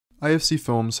IFC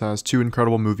Films has two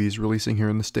incredible movies releasing here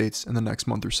in the States in the next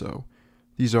month or so.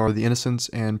 These are The Innocents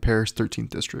and Paris 13th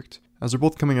District. As they're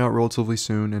both coming out relatively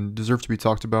soon and deserve to be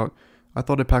talked about, I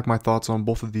thought I'd pack my thoughts on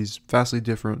both of these vastly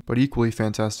different but equally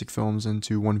fantastic films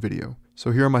into one video.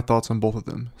 So here are my thoughts on both of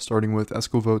them, starting with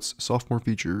Eskil Vogt's sophomore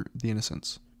feature, The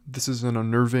Innocents. This is an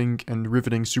unnerving and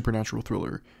riveting supernatural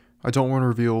thriller. I don't want to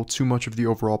reveal too much of the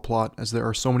overall plot, as there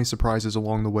are so many surprises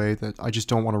along the way that I just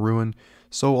don't want to ruin,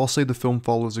 so I'll say the film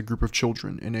follows a group of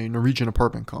children in a Norwegian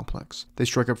apartment complex. They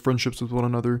strike up friendships with one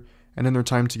another, and in their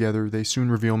time together, they soon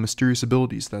reveal mysterious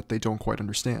abilities that they don't quite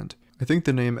understand. I think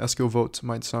the name Eskil Vogt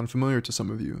might sound familiar to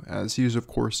some of you, as he is of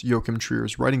course Joachim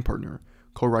Trier's writing partner,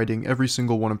 co-writing every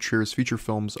single one of Trier's feature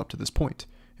films up to this point,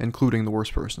 including The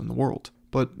Worst Person in the World.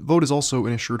 But Vogt is also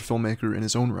an assured filmmaker in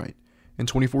his own right. In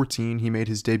 2014, he made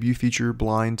his debut feature,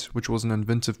 Blind, which was an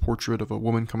inventive portrait of a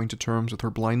woman coming to terms with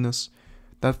her blindness.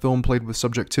 That film played with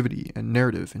subjectivity and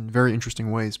narrative in very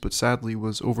interesting ways, but sadly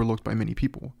was overlooked by many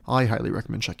people. I highly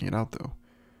recommend checking it out, though.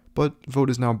 But Vogt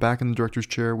is now back in the director's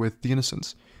chair with The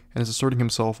Innocents, and is asserting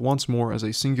himself once more as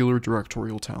a singular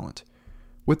directorial talent.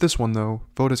 With this one, though,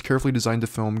 Vogt has carefully designed a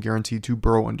film guaranteed to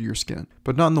burrow under your skin,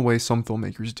 but not in the way some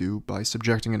filmmakers do, by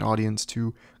subjecting an audience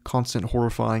to constant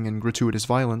horrifying and gratuitous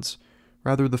violence.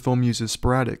 Rather, the film uses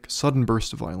sporadic, sudden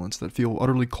bursts of violence that feel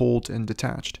utterly cold and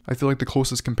detached. I feel like the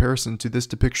closest comparison to this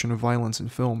depiction of violence in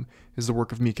film is the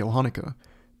work of Michael Haneke,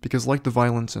 because like the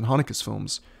violence in Haneke's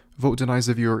films, Vogt denies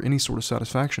the viewer any sort of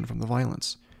satisfaction from the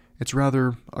violence. It's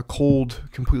rather a cold,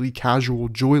 completely casual,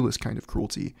 joyless kind of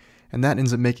cruelty, and that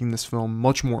ends up making this film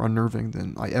much more unnerving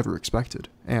than I ever expected.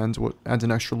 And what adds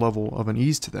an extra level of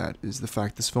unease to that is the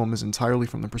fact this film is entirely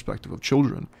from the perspective of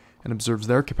children, and observes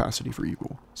their capacity for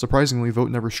evil. Surprisingly, Vogt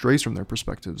never strays from their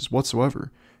perspectives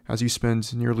whatsoever, as you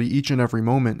spend nearly each and every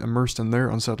moment immersed in their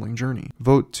unsettling journey.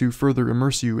 Vogt, to further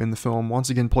immerse you in the film, once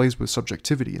again plays with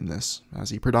subjectivity in this, as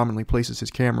he predominantly places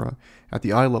his camera at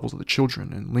the eye levels of the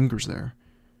children and lingers there.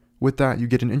 With that, you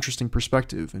get an interesting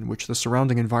perspective in which the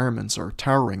surrounding environments are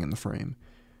towering in the frame.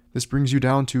 This brings you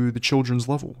down to the children's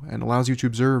level, and allows you to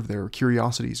observe their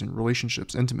curiosities and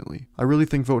relationships intimately. I really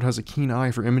think Vogt has a keen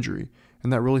eye for imagery,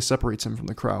 and that really separates him from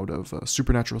the crowd of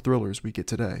supernatural thrillers we get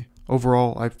today.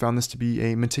 Overall, I found this to be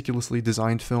a meticulously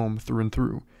designed film through and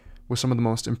through, with some of the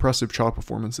most impressive child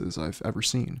performances I've ever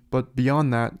seen. But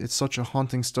beyond that, it's such a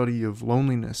haunting study of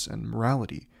loneliness and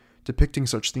morality, depicting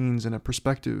such themes in a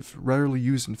perspective rarely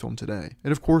used in film today.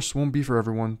 It of course won't be for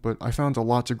everyone, but I found a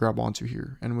lot to grab onto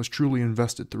here, and was truly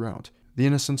invested throughout. The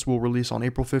Innocents will release on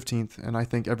April 15th, and I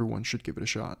think everyone should give it a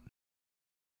shot.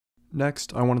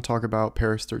 Next, I want to talk about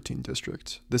Paris 13th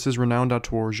District. This is renowned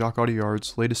auteur Jacques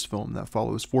Audiard's latest film that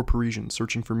follows four Parisians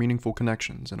searching for meaningful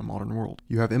connections in a modern world.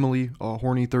 You have Emily, a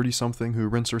horny 30-something who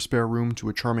rents her spare room to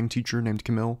a charming teacher named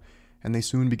Camille, and they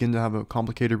soon begin to have a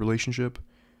complicated relationship.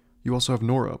 You also have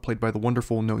Nora, played by the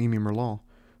wonderful Noémie Merlan,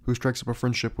 who strikes up a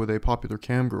friendship with a popular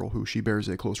cam girl who she bears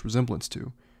a close resemblance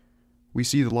to. We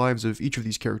see the lives of each of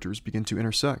these characters begin to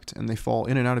intersect, and they fall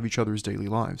in and out of each other's daily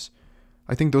lives.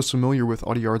 I think those familiar with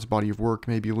Audiard's body of work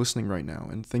may be listening right now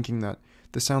and thinking that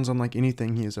this sounds unlike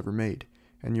anything he has ever made,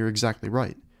 and you're exactly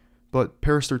right. But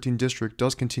Paris 13th District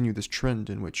does continue this trend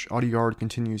in which Audiard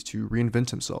continues to reinvent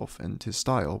himself and his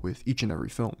style with each and every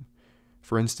film.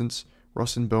 For instance,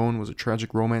 Rust and Bone was a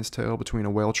tragic romance tale between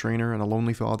a whale trainer and a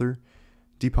lonely father.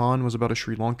 Deepan was about a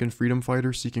Sri Lankan freedom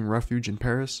fighter seeking refuge in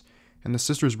Paris, and The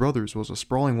Sisters Brothers was a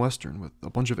sprawling western with a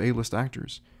bunch of A-list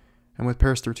actors. And with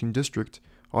Paris 13th District,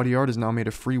 Audiard has now made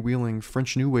a freewheeling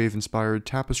French New Wave-inspired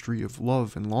tapestry of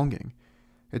love and longing.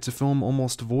 It's a film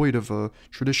almost void of a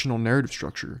traditional narrative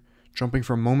structure, jumping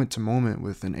from moment to moment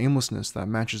with an aimlessness that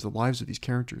matches the lives of these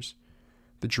characters.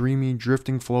 The dreamy,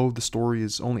 drifting flow of the story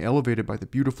is only elevated by the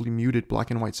beautifully muted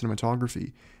black and white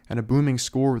cinematography and a booming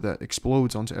score that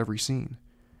explodes onto every scene.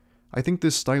 I think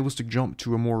this stylistic jump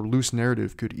to a more loose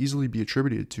narrative could easily be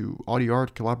attributed to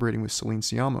Audiard collaborating with Céline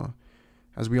Sciamma,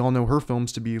 as we all know her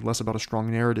films to be less about a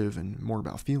strong narrative and more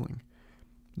about feeling.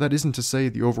 That isn't to say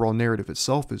the overall narrative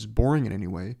itself is boring in any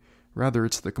way, rather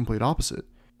it's the complete opposite,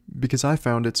 because I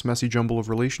found its messy jumble of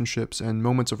relationships and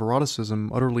moments of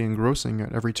eroticism utterly engrossing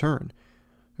at every turn.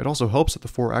 It also helps that the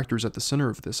four actors at the center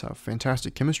of this have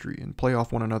fantastic chemistry and play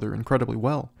off one another incredibly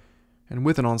well. And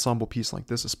with an ensemble piece like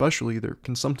this especially, there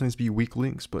can sometimes be weak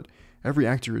links, but every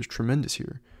actor is tremendous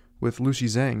here, with Lucy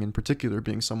Zhang in particular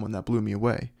being someone that blew me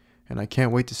away, and I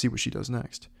can't wait to see what she does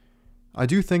next. I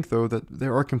do think, though, that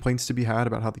there are complaints to be had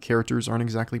about how the characters aren't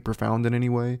exactly profound in any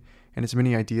way, and its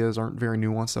many ideas aren't very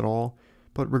nuanced at all,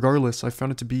 but regardless, I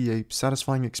found it to be a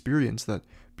satisfying experience that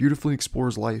beautifully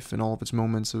explores life in all of its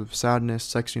moments of sadness,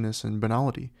 sexiness, and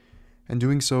banality. and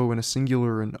doing so in a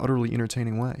singular and utterly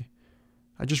entertaining way.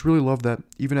 I just really love that,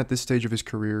 even at this stage of his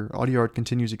career, Audiard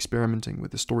continues experimenting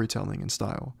with his storytelling and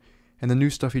style, and the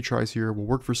new stuff he tries here will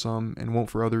work for some and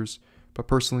won't for others, but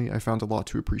personally I found a lot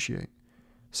to appreciate.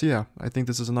 So yeah, I think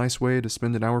this is a nice way to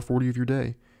spend an hour 40 of your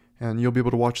day, and you'll be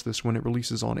able to watch this when it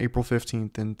releases on April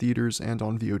 15th in theaters and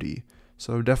on VOD,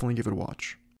 so definitely give it a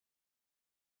watch.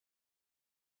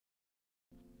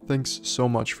 Thanks so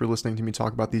much for listening to me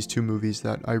talk about these two movies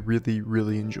that I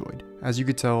really enjoyed. As you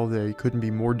could tell, they couldn't be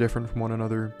more different from one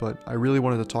another, but I really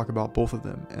wanted to talk about both of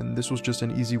them, and this was just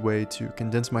an easy way to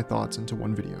condense my thoughts into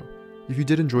one video. If you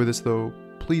did enjoy this though,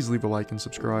 please leave a like and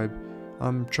subscribe.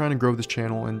 I'm trying to grow this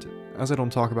channel, and as I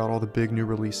don't talk about all the big new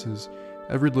releases,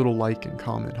 every little like and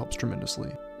comment helps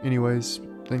tremendously. Anyways,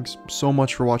 thanks so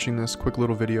much for watching this quick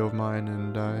little video of mine,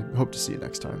 and I hope to see you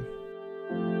next time.